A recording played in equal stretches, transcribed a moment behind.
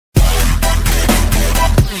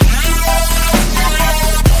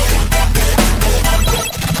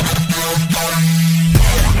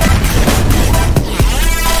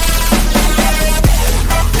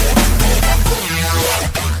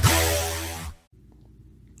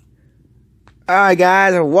Alright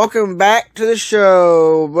guys, and welcome back to the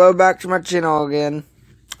show. Welcome back to my channel again.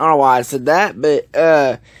 I don't know why I said that, but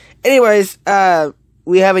anyways,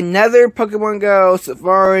 we have another Pokemon Go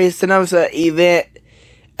Safari Sinnoh event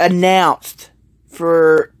announced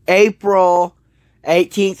for April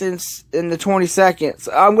 18th and the 22nd.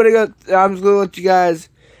 So I'm just gonna let you guys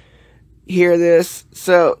hear this.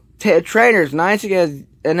 So trainers, Niantic has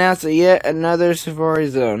announced yet another Safari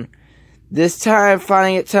Zone. This time,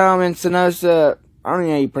 finding its home in Sinnoh, I don't even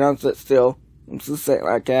know how you pronounce it still. I'm just saying it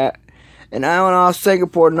like that. An island off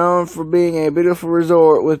Singapore known for being a beautiful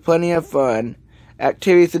resort with plenty of fun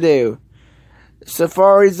activities to do.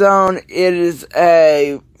 Safari Zone, it is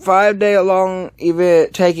a 5-day-long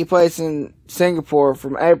event taking place in Singapore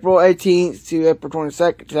from April 18th to April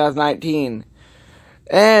 22nd, 2019.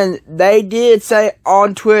 And they did say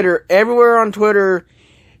on Twitter, everywhere on Twitter,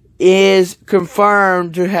 is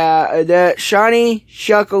confirmed to have that Shiny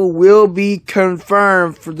Shuckle will be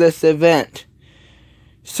confirmed for this event.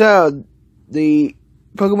 So, the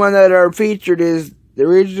Pokemon that are featured is the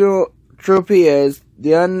regional Tropias,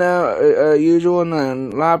 the unknown, usual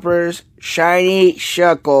unknown, Lapras, Shiny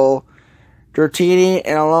Shuckle, Dratini,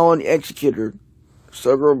 and Alone the Executor.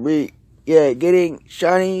 So we'll be, getting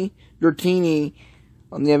Shiny Dratini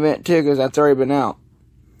on the event too, because that's already been out.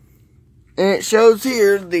 And it shows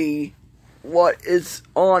here what is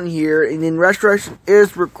on here, and then restoration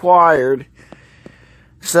is required.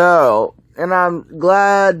 So, and I'm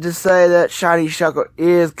glad to say that Shiny Shuckle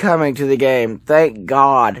is coming to the game. Thank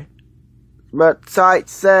God. But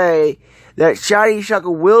sites say that Shiny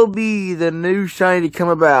Shuckle will be the new Shiny to come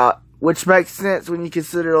about, which makes sense when you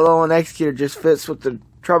consider Alolan Executor just fits with the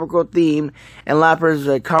tropical theme, and Lapras is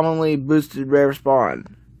a commonly boosted rare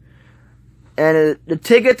spawn. And the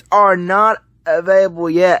tickets are not available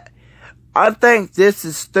yet. I think this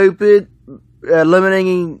is stupid,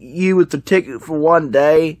 limiting you with the ticket for one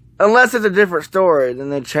day. Unless it's a different story, then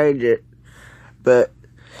they change it. But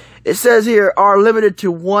it says here, are limited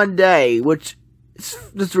to one day, which is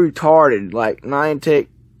just retarded. Like, Niantic,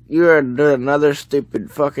 you're doing another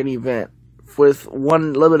stupid fucking event with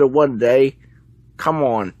limited one day. Come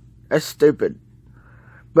on. That's stupid.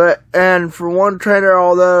 But, and for one trainer,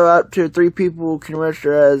 although up to 3 people can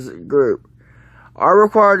register as a group, are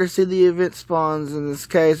required to see the event spawns, in this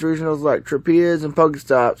case, regionals like Tropias and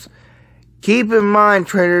Pokestops. Keep in mind,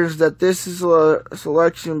 trainers, that this is a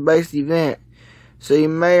selection-based event, so you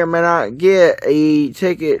may or may not get a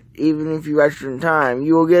ticket even if you register in time.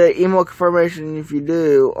 You will get an email confirmation if you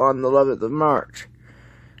do on the 11th of March.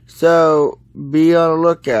 So, be on the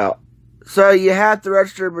lookout. So, you have to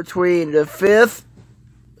register between the 5th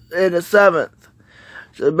and the 7th.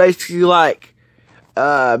 So basically, like,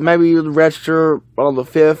 maybe you register on the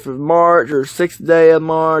 5th of March, or 6th day of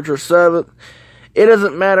March, or 7th. It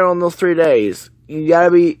doesn't matter on those 3 days. You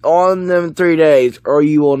gotta be on them 3 days, or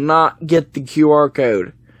you will not get the QR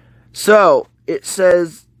code. So, it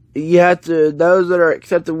says, you have to, those that are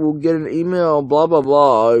accepted will get an email, blah blah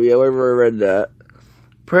blah, if you ever read that.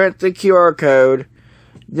 Print the QR code,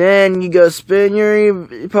 then you go spin your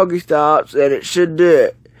Pokestops, and it should do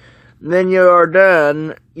it. Then you are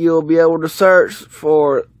done, you'll be able to search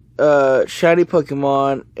for shiny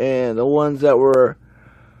Pokemon and the ones that were...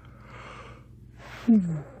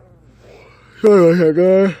 Sorry about that,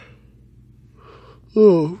 guys.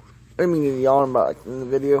 Oh, I didn't mean to yawn about in the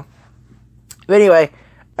video. But anyway,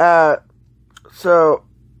 so,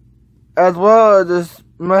 as well as just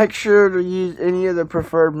make sure to use any of the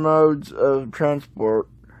preferred modes of transport.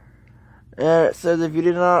 And it says if you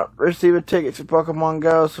did not receive a ticket to Pokemon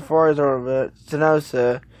Go Safari Zone event,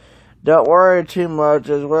 Sinnoh, don't worry too much,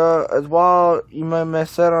 as while you may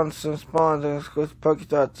miss out on some spawns and exclusive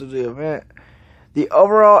Pokestops of the event, the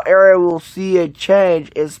overall area will see a change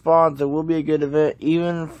in spawns and will be a good event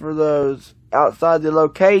even for those outside the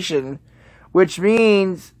location, which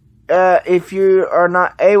means if you are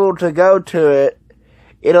not able to go to it,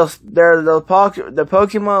 the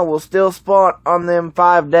Pokemon will still spawn on them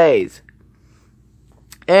 5 days.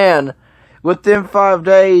 And within 5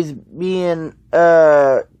 days being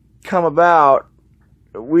come about,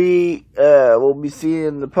 we will be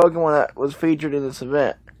seeing the Pokemon that was featured in this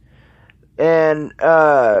event. And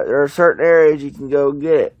there are certain areas you can go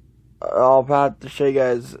get it. I'll have to show you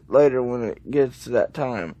guys later when it gets to that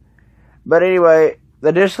time. But anyway,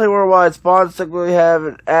 additionally, worldwide spawns typically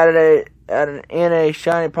have added in a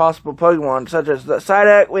shiny possible Pokemon such as the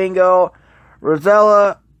Psyduck, Wingull,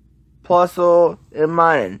 Rosella, Plusle, and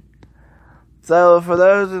Minun. So for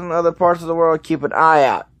those in other parts of the world, keep an eye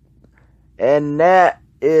out. And that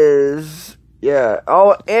is,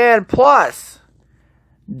 oh, and plus,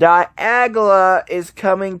 Dialga is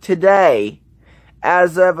coming today.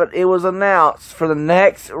 as of it was announced for the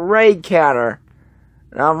next raid counter.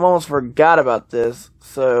 And I've almost forgot about this,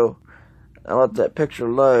 so I'll let that picture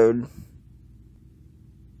load.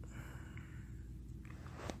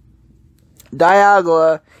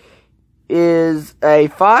 Dialga is a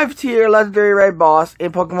 5-tier legendary raid boss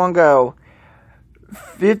in Pokemon Go.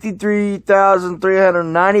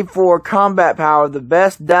 53,394 combat power. The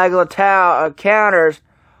best Dialga counters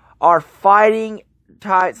are fighting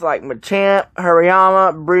types like Machamp,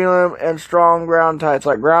 Hariyama, Breloom, and strong ground types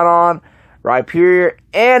like Groudon, Rhyperior,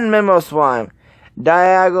 and Mimoswine.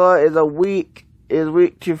 Dialga is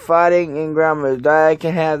weak to fighting in ground moves. Dialga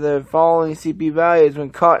can have the following CP values when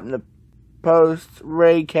caught in the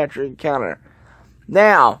post-raid catcher encounter.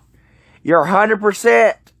 Now, your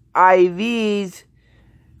 100% IVs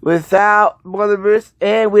without Weather Boost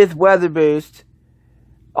and with Weather Boost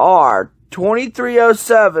are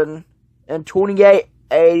 2307 and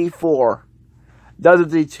 2884. Those are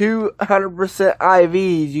the 200%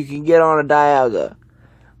 IVs you can get on a Dialga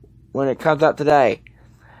when it comes out today.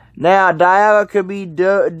 Now, Dialga could be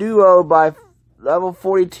duoed by level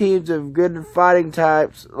 40 teams of good fighting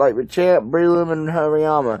types like Machamp, Breloom, and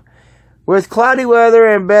Hariyama. With cloudy weather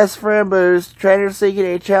and best friend boost, trainers seeking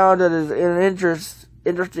a challenge that is an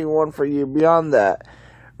interesting one for you. Beyond that,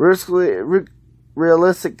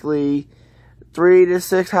 realistically, 3 to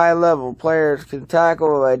 6 high level players can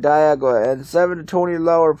tackle a Dialga, and 7 to 20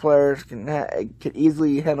 lower players can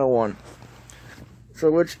easily handle one. So,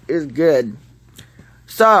 which is good.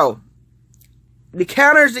 So, the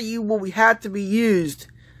counters that will have to be used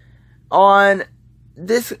on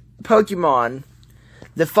this Pokemon,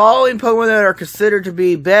 the following Pokemon that are considered to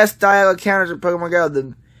be best Dialga counters in Pokemon Go,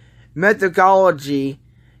 the methodology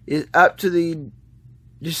is up to the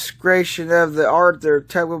discretion of the author,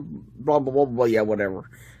 blah, blah, blah, blah, yeah, whatever.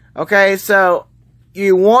 Okay, so,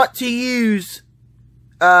 you want to use,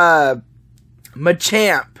 Machamp.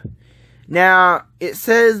 Now, it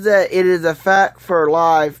says that it is a fact for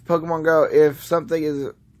live Pokemon Go if something is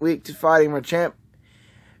weak to fighting Machamp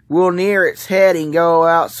will near its head and go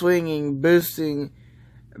out swinging, boasting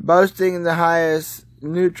the highest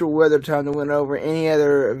neutral weather time to win over any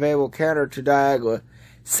other available counter to Dialga.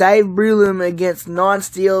 Save Breloom against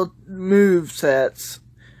non-steel move sets.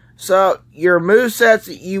 So, your move sets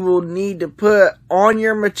that you will need to put on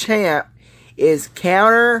your Machamp is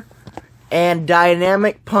Counter and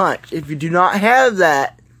Dynamic Punch. If you do not have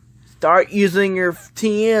that, start using your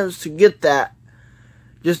TMs to get that.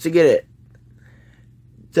 Just to get it.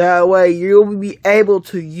 That way you'll be able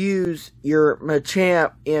to use your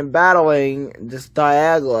Machamp in battling this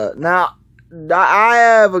Dialga. Now, I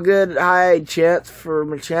have a good high chance for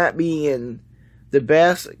Machamp being the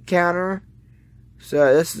best counter.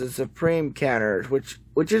 So this is a supreme counter, which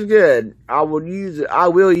is good. I will use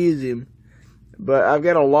him. But I've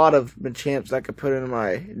got a lot of Machamps I could put in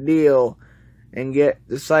my deal and get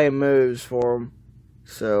the same moves for them.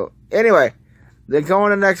 So, anyway, then go on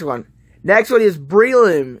to the next one. Next one is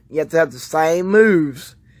Breloom. You have to have the same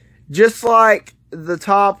moves. Just like the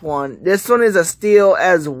top one. This one is a steel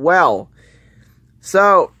as well.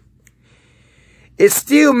 So, its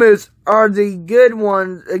steel moves are the good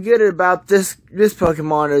ones. The good about this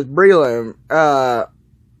Pokemon is Breloom.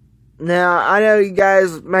 Now, I know you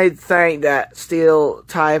guys may think that steel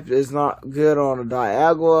type is not good on a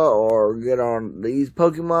Dialga or good on these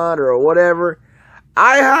Pokemon or whatever.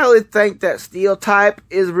 I highly think that steel type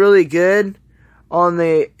is really good on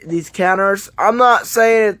these counters. I'm not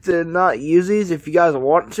saying to not use these. If you guys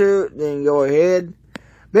want to, then go ahead.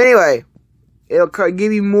 But anyway, it'll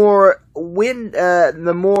give you more wind,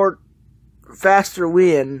 the more faster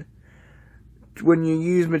wind when you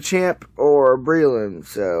use Machamp or Breloom.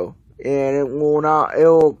 So. And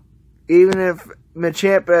even if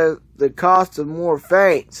Machamp has the cost of more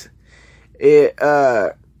feints, it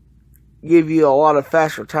give you a lot of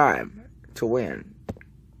faster time to win.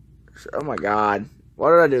 So, oh my god. Why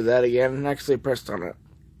did I do that again? I actually pressed on it.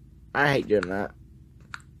 I hate doing that.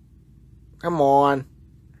 Come on.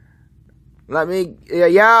 Let me,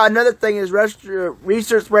 yeah, another thing is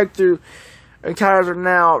research breakthrough encounters are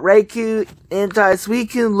now Raikou,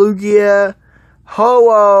 Suicune, Lugia,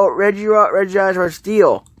 Ho-Oh, Regigigas, or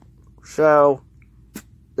Steel. So,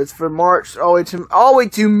 it's for March all the way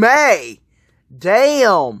to May.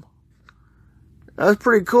 Damn. That's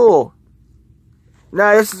pretty cool.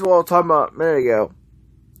 Now, this is what I was talking about a minute ago.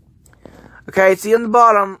 Okay, see on the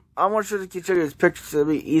bottom, I want to show you this picture so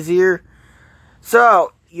it'll be easier.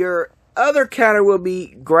 So, your other counter will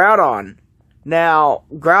be Groudon. Now,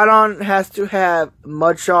 Groudon has to have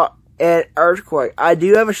Mudshot and Earthquake. I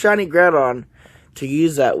do have a shiny Groudon to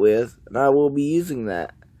use that with, and I will be using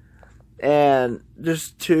that. and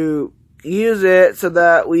just to use it so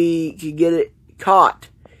that we can get it caught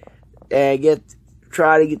and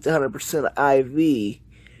try to get the 100% IV.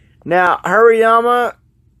 Now, Hariyama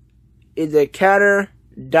is a counter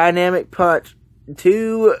dynamic punch.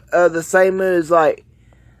 Two of the same moves like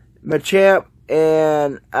Machamp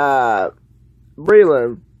and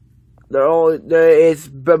Breland. It's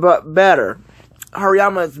better.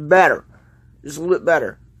 Hariyama is better. Just a little bit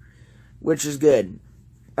better. Which is good.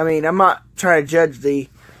 I mean, I'm not trying to judge the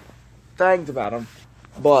things about him.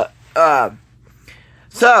 But,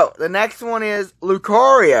 so, the next one is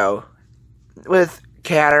Lucario with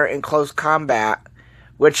counter in close combat,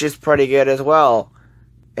 which is pretty good as well.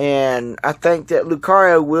 And I think that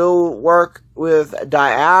Lucario will work with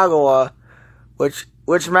Dialga,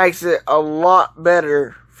 which makes it a lot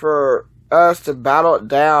better for us to battle it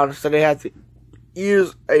down so they have to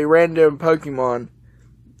use a random Pokemon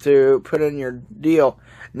to put in your deal.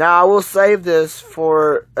 Now, I will save this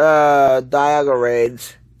for Dialga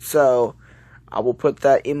raids, so I will put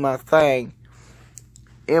that in my thing,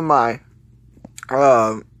 in my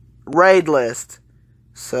raid list,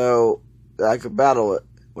 so I can battle it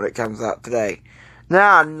when it comes out today.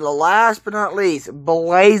 Now, the last but not least,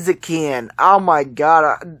 Blaziken. Oh my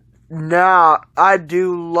god, I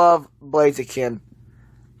do love Blaziken.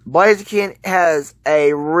 Blaziken has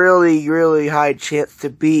a really, really high chance to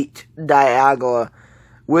beat Dialga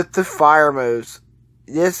with the fire moves.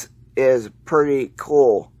 This is pretty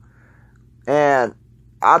cool. And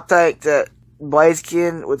I think that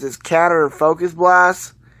Blaziken, with his counter and focus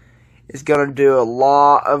blast, is going to do a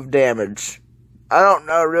lot of damage. I don't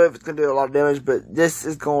know really if it's going to do a lot of damage, but this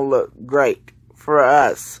is going to look great for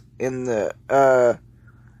us in the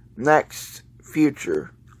next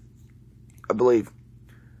future, I believe.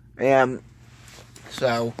 And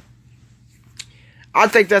so, I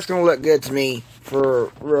think that's going to look good to me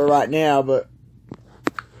for right now, but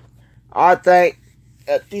I think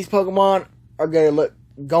that these Pokemon are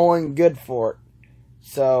going good for it.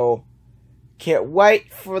 So, can't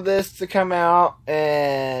wait for this to come out,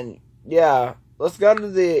 and yeah, let's go to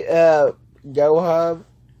the Go Hub.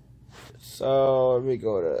 So, let me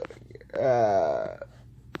go to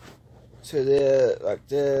this, like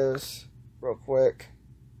this, real quick.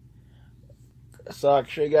 So I can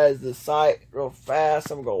show you guys the site real fast.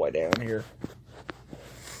 I'm going to go way down here.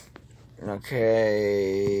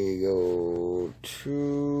 Okay, go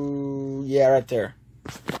to, yeah, right there.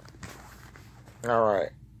 Alright.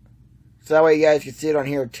 So that way you guys can see it on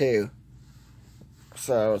here too.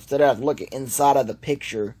 So instead of looking inside of the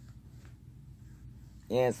picture,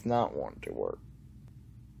 yeah, it's not wanting to work.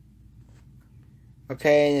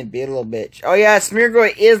 Okay, and be a little bitch. Oh yeah,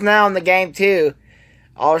 Smeargle is now in the game too.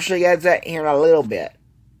 I'll show you guys that here in a little bit.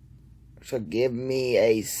 So give me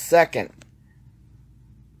a second.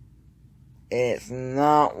 It's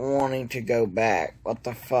not wanting to go back. What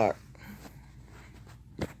the fuck?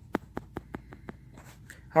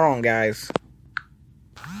 Hold on, guys.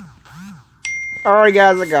 Alright,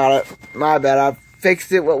 guys, I got it. My bad. I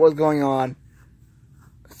fixed it. What was going on?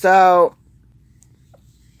 So,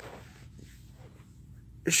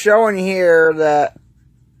 showing here that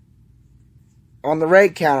on the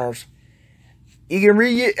raid counters, you can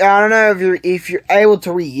I don't know if you're able to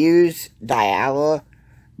reuse Dialga,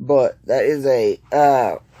 but that is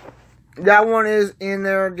that one is in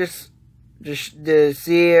there just to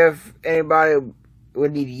see if anybody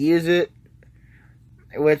would need to use it,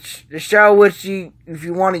 to show if you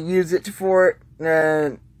want to use it for it,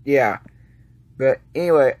 then yeah. But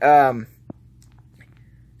anyway,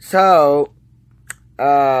 so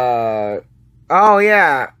oh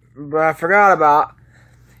yeah. But I forgot about,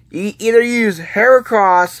 you either use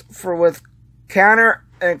Heracross with counter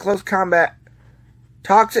and close combat,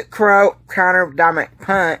 Toxic Crow, counter Dynamic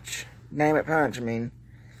Punch, I mean.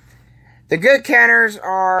 The good counters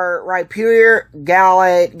are Rhyperior,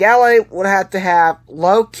 Gallade. Gallade would have to have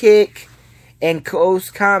low kick and close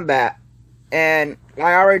combat. And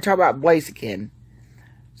I already talked about Blaziken.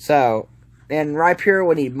 So, and Rhyperior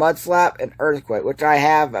would need Mud Slap and Earthquake, which I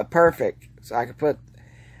have a perfect. So I could put,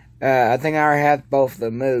 I think I already have both of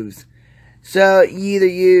the moves. So, you either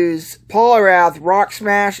use Poliwrath, Rock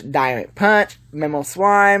Smash, Dynamic Punch, Memo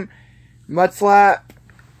Swime, Mud Slap,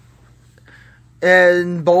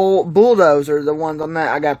 and Bulldoze are the ones on that.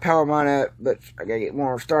 I got Power Mine up, but I gotta get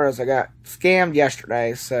more starters. I got scammed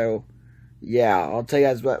yesterday, so yeah, I'll tell you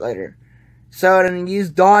guys about that later. So, then use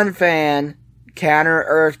Donphan, counter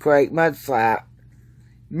Earthquake, Mud Slap,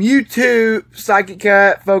 Mewtwo, Psychic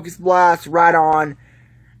Cut, Focus Blast, Right On,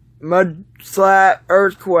 Mud Slap,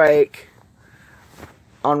 Earthquake,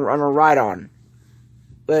 on a Right On.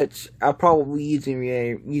 which I'll probably be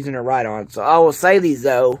using it right on. So I will say these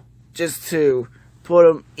though, just to put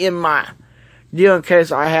them in my deal in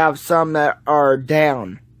case I have some that are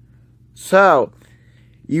down. So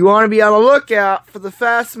you want to be on the lookout for the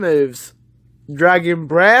fast moves, Dragon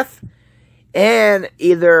Breath, and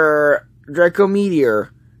either Draco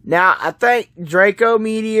Meteor. Now I think Draco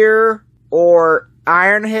Meteor or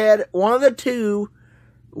Iron Head, one of the two,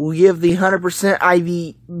 will give the 100%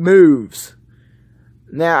 IV moves.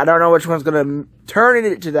 Now, I don't know which one's going to turn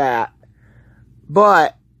it to that.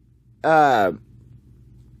 But,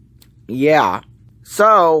 yeah.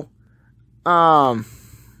 So, the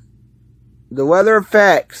weather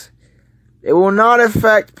effects. It will not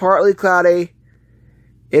affect partly cloudy.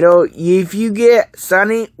 If you get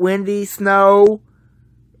sunny, windy, snow,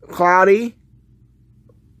 cloudy,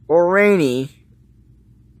 or rainy,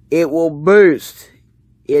 it will boost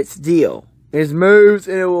its deal. His moves,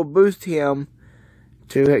 and it will boost him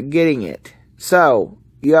to getting it. So,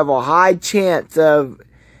 you have a high chance of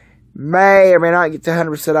may or may not get to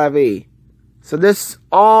 100% IV. So, this is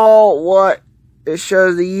all what it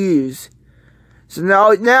shows to use. So,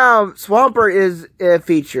 now Swampert is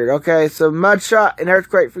featured. Okay, so Mudshot and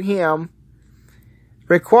Earthquake for him.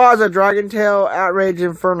 Rayquaza, Dragon Tail, Outrage,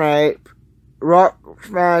 Infernape, Rock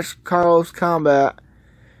Smash, Carlos Combat.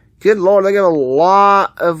 Good lord, they got a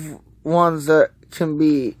lot of ones that can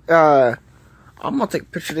be, I'm gonna take a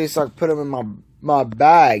picture of these so I can put them in my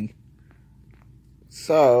bag.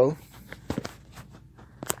 So,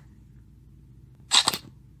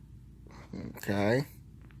 okay.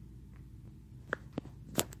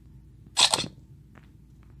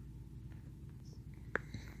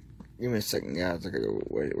 Give me a second, guys. I gotta go,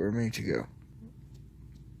 wait, where did you go?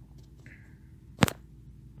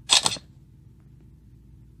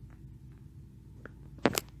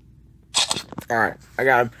 Alright, I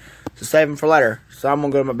got them to save them for later. So I'm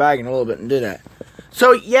going to go to my bag in a little bit and do that.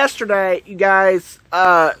 So yesterday, you guys,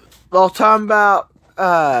 I was talking about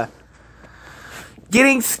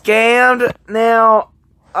getting scammed. Now,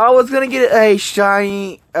 I was going to get a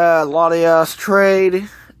shiny Latias trade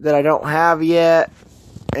that I don't have yet.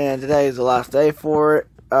 And today is the last day for it.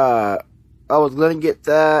 I was going to get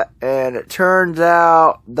that. And it turns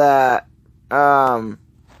out that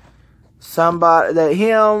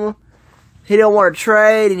he didn't want to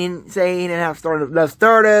trade, and he didn't say he didn't have enough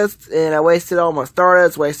Stardust, and I wasted all my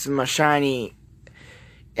Stardust, wasted my shiny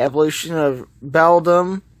evolution of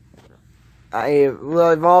Beldum. I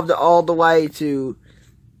evolved it all the way to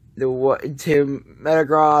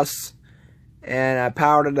Metagross, and I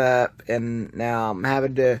powered it up, and now I'm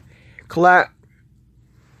having to collect.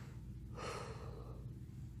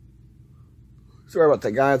 Sorry about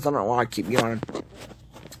that, guys. I don't know why I keep yawning.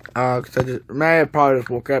 Cause I probably just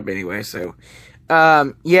woke up anyway, so,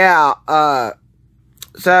 yeah,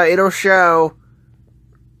 so it'll show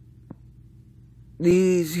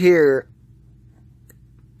these here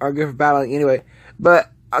are good for battling anyway,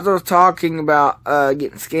 but as I was talking about,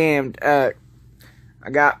 getting scammed, I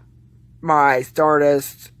got my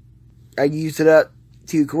Stardust, I used it up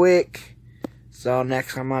too quick, so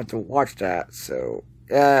next time I have to watch that, so,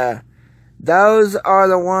 those are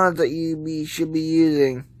the ones that you should be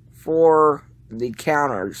using for the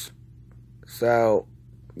counters. So,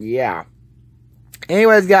 yeah.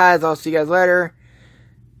 Anyways, guys, I'll see you guys later.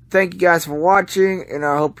 Thank you guys for watching, and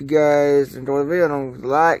I hope you guys enjoy the video. Don't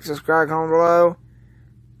like, subscribe, comment below,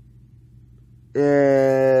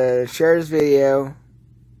 share this video,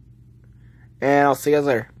 and I'll see you guys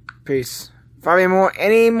later. Peace. If I have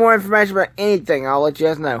any more information about anything, I'll let you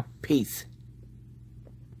guys know. Peace.